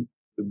seen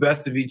the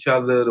best of each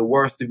other, the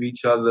worst of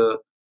each other.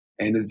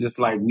 And it's just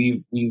like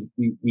we've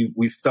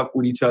stuck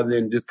with each other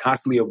and just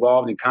constantly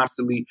evolved and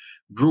constantly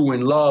grew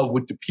in love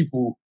with the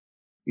people,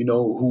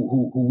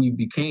 who we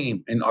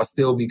became and are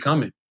still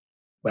becoming.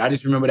 But I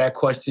just remember that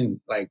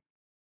question, like,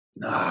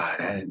 no,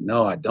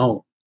 I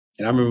don't.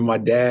 And I remember my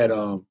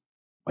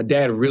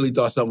dad really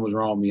thought something was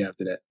wrong with me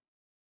after that.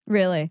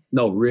 Really?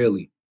 No,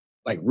 really.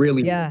 Like,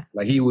 really. Yeah.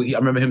 Like, I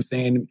remember him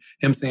saying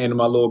to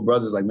my little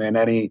brothers, like, man,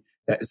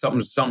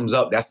 something's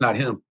up. That's not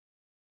him.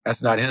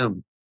 That's not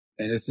him.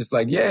 And it's just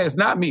like, yeah, it's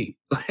not me.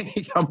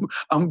 Like,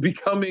 I'm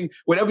becoming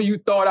whatever you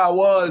thought I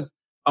was.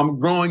 I'm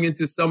growing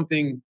into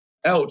something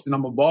else, and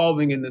I'm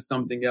evolving into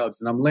something else,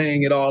 and I'm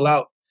laying it all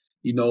out,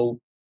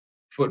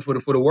 for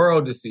the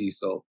world to see.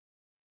 So.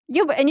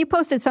 And you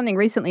posted something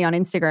recently on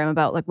Instagram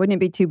about, like, wouldn't it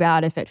be too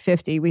bad if at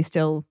 50 we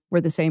still were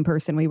the same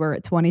person we were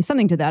at 20?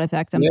 Something to that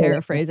effect. I'm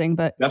paraphrasing,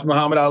 but that's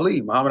Muhammad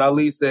Ali. Muhammad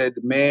Ali said,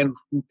 the man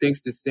who thinks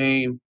the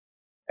same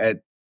at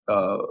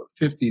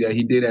 50 that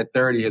he did at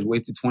 30 has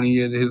wasted 20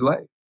 years of his life.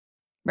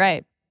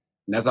 Right.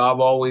 And that's how I've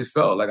always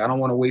felt. Like, I don't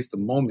want to waste a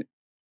moment.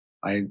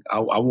 I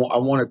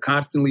want to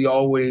constantly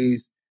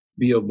always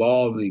be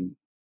evolving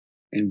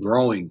and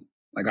growing.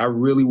 Like, I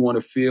really want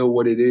to feel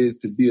what it is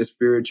to be a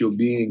spiritual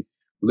being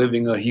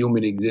living a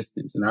human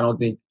existence. And I don't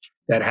think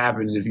that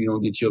happens if you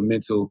don't get your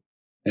mental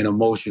and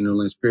emotional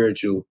and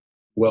spiritual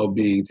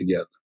well-being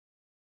together.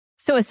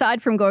 So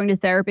aside from going to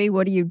therapy,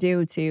 what do you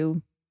do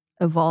to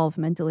evolve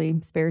mentally,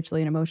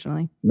 spiritually, and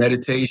emotionally?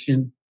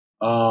 Meditation.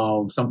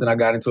 Something I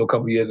got into a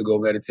couple years ago,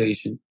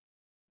 meditation.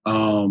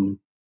 Man,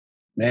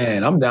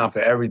 I'm down for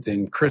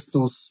everything.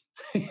 Crystals,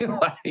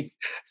 like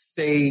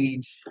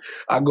sage.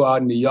 I go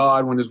out in the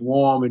yard when it's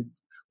warm and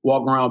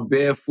walk around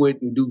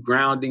barefoot and do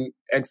grounding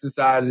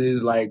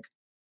exercises. Like,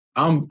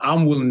 I'm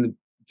willing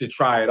to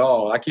try it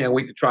all. I can't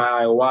wait to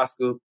try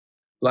ayahuasca.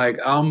 Like,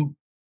 I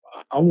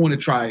want to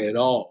try it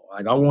all.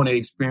 Like, I want to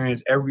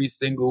experience every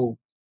single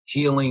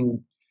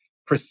healing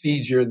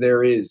procedure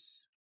there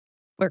is.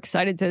 we're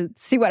excited to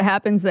see what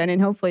happens then, and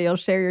hopefully you'll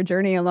share your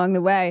journey along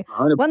the way.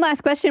 100%. One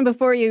last question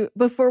before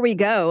we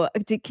go.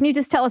 Can you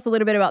just tell us a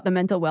little bit about the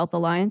Mental Wealth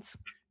Alliance?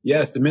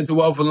 Yes, the Mental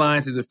Wealth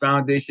Alliance is a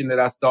foundation that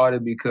I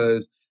started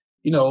because,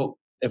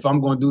 if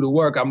I'm going to do the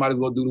work, I might as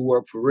well do the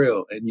work for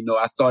real. And,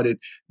 I started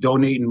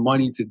donating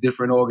money to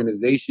different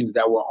organizations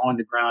that were on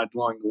the ground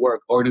doing the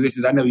work.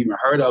 Organizations I never even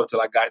heard of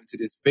until I got into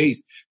this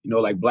space,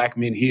 like Black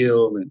Men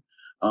Heal and,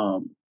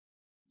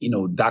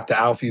 Dr.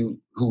 Alfie,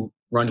 who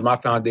runs my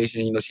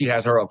foundation, she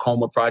has her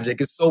Acoma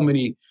project. It's so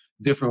many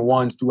different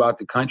ones throughout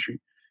the country.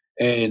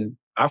 And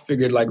I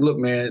figured look,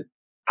 man,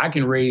 I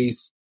can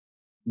raise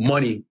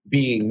money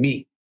being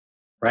me,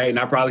 right? And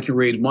I probably can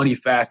raise money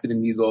faster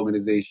than these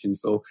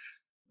organizations. So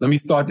let me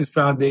start this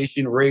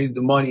foundation, raise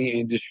the money,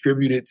 and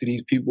distribute it to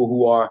these people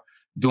who are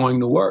doing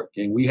the work.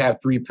 And we have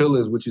 3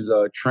 pillars, which is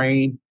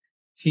train,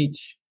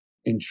 teach,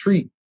 and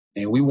treat.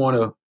 And we want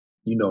to,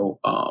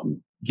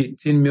 get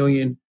 10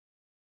 million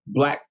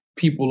Black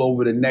people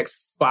over the next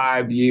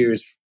 5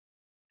 years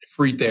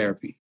free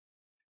therapy.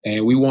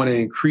 And we want to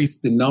increase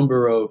the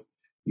number of,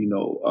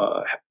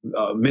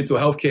 mental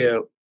health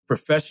care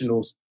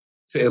professionals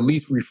to at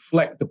least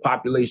reflect the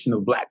population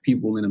of Black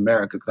people in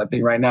America. Because I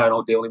think right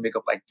now they only make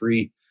up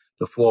 3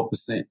 to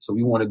 4%. So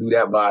we want to do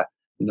that by,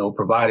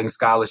 providing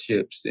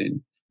scholarships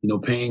and,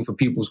 paying for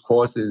people's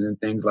courses and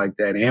things like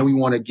that. And we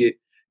want to get,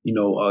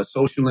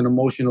 social and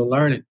emotional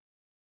learning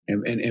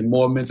and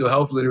more mental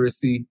health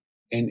literacy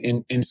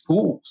in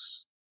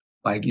schools.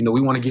 We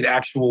want to get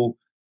actual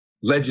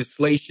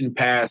legislation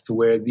passed to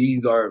where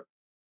these are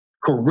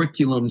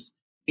curriculums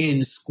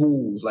in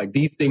schools.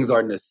 These things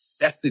are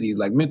necessities.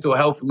 Mental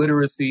health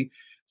literacy,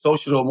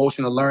 social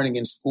emotional learning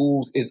in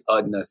schools is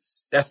a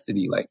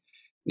necessity.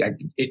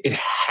 It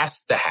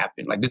has to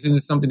happen. This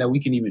isn't something that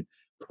we can even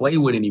play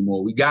with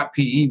anymore. We got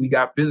PE, we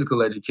got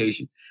physical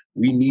education.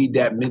 We need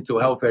that mental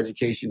health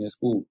education in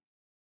school.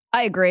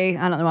 I agree.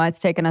 I don't know why it's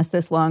taken us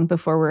this long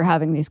before we're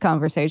having these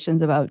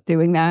conversations about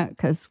doing that,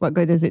 because what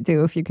good does it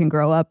do if you can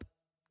grow up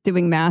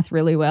doing math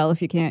really well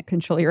if you can't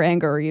control your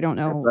anger or you don't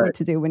know what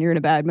to do when you're in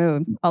a bad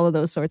mood, all of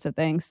those sorts of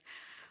things.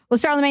 Well,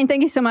 Charlamagne,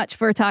 thank you so much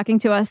for talking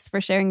to us,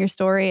 for sharing your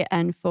story,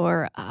 and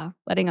for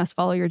letting us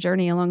follow your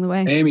journey along the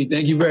way. Amy,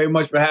 thank you very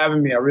much for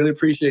having me. I really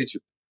appreciate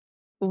you.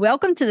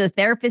 Welcome to The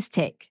Therapist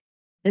Take.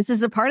 This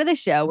is a part of the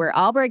show where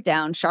I'll break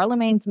down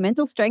Charlamagne's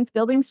mental strength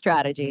building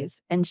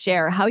strategies and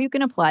share how you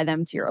can apply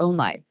them to your own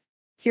life.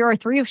 Here are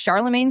 3 of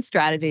Charlamagne's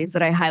strategies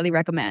that I highly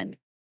recommend.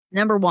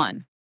 Number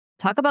 1,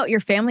 talk about your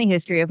family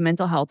history of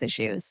mental health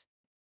issues.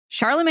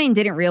 Charlamagne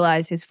didn't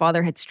realize his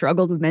father had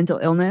struggled with mental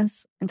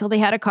illness until they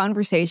had a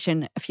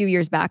conversation a few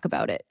years back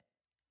about it.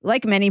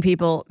 Like many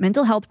people,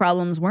 mental health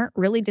problems weren't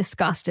really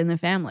discussed in the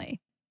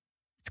family.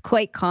 It's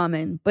quite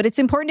common, but it's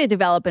important to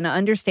develop an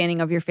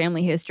understanding of your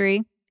family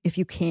history if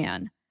you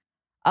can.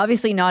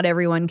 Obviously, not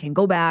everyone can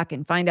go back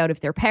and find out if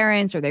their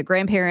parents or their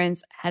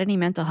grandparents had any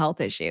mental health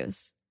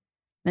issues.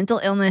 Mental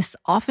illness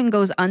often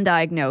goes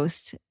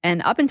undiagnosed,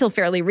 and up until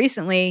fairly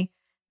recently,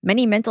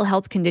 many mental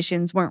health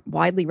conditions weren't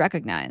widely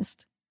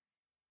recognized.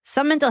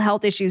 Some mental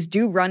health issues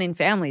do run in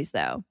families,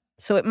 though,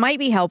 so it might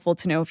be helpful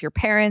to know if your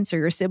parents or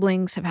your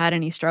siblings have had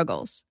any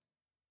struggles.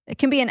 It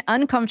can be an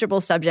uncomfortable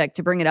subject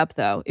to bring it up,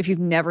 though, if you've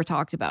never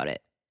talked about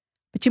it.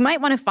 But you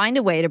might want to find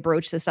a way to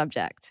broach the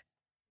subject.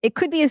 It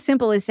could be as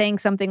simple as saying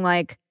something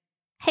like,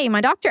 "Hey,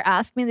 my doctor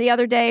asked me the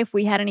other day if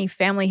we had any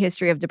family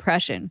history of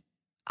depression.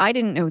 I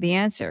didn't know the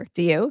answer.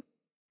 Do you?"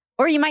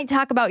 Or you might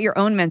talk about your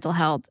own mental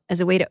health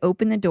as a way to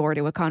open the door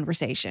to a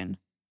conversation.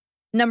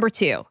 Number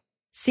 2,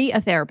 see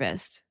a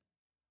therapist.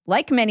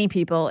 Like many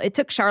people, it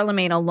took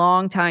Charlamagne a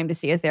long time to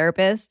see a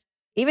therapist,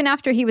 even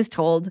after he was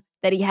told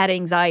that he had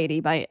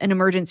anxiety by an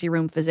emergency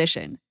room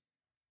physician.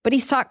 But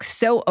he's talked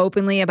so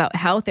openly about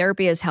how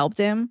therapy has helped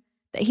him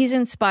that he's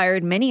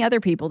inspired many other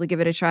people to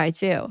give it a try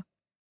too.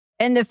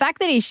 And the fact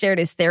that he shared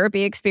his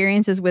therapy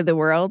experiences with the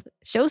world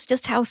shows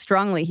just how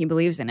strongly he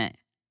believes in it.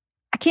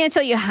 I can't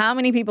tell you how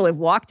many people have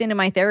walked into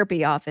my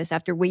therapy office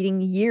after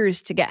waiting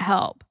years to get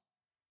help.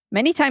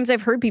 Many times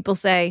I've heard people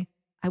say,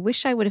 "I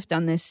wish I would have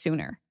done this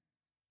sooner."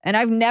 And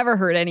I've never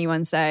heard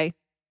anyone say,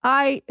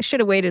 "I should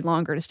have waited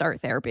longer to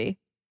start therapy."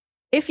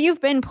 If you've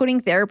been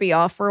putting therapy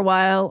off for a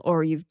while,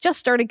 or you've just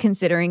started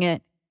considering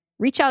it,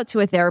 reach out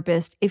to a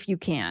therapist if you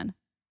can.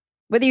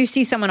 Whether you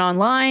see someone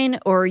online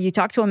or you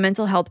talk to a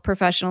mental health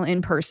professional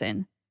in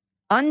person,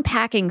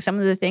 unpacking some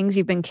of the things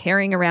you've been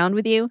carrying around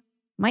with you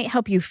might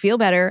help you feel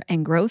better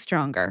and grow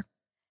stronger.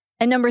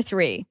 And number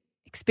 3,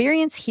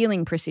 experience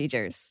healing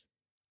procedures.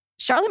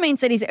 Charlamagne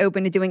said he's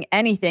open to doing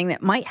anything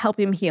that might help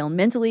him heal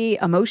mentally,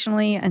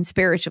 emotionally, and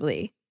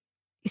spiritually.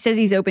 He says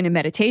he's open to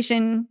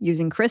meditation,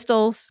 using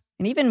crystals,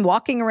 and even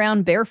walking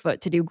around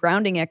barefoot to do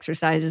grounding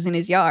exercises in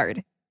his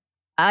yard.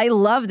 I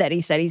love that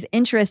he said he's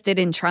interested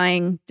in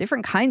trying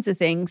different kinds of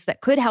things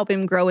that could help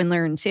him grow and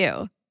learn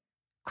too.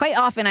 Quite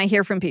often I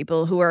hear from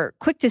people who are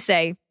quick to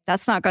say,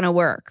 "That's not going to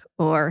work,"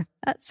 or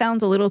 "That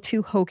sounds a little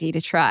too hokey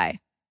to try."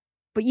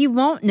 But you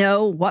won't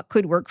know what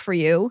could work for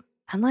you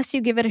unless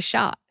you give it a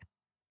shot.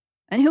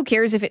 And who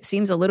cares if it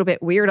seems a little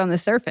bit weird on the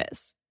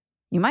surface?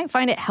 You might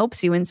find it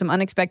helps you in some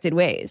unexpected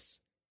ways.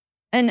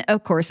 And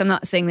of course, I'm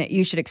not saying that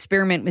you should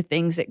experiment with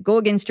things that go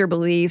against your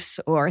beliefs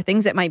or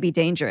things that might be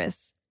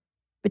dangerous.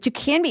 But you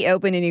can be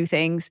open to new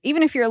things,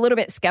 even if you're a little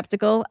bit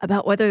skeptical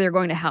about whether they're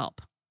going to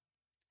help.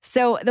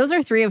 So those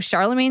are 3 of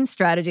Charlamagne's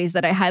strategies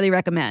that I highly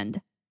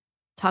recommend.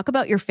 Talk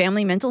about your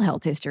family mental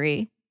health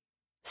history,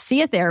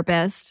 see a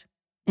therapist,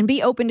 and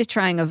be open to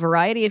trying a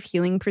variety of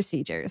healing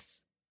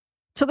procedures.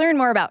 To learn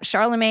more about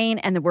Charlamagne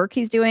and the work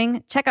he's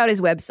doing, check out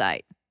his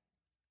website,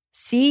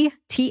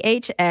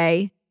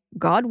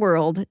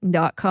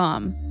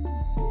 cthagodworld.com.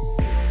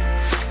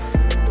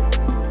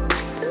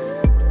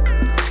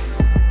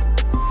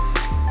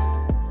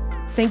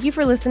 Thank you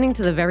for listening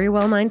to the Very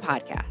Well Mind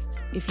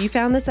podcast. If you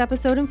found this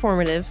episode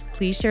informative,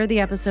 please share the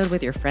episode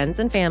with your friends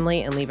and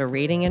family and leave a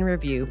rating and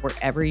review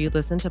wherever you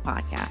listen to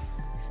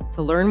podcasts.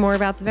 To learn more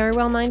about the Very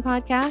Well Mind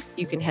podcast,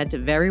 you can head to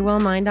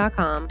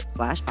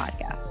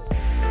verywellmind.com/podcast.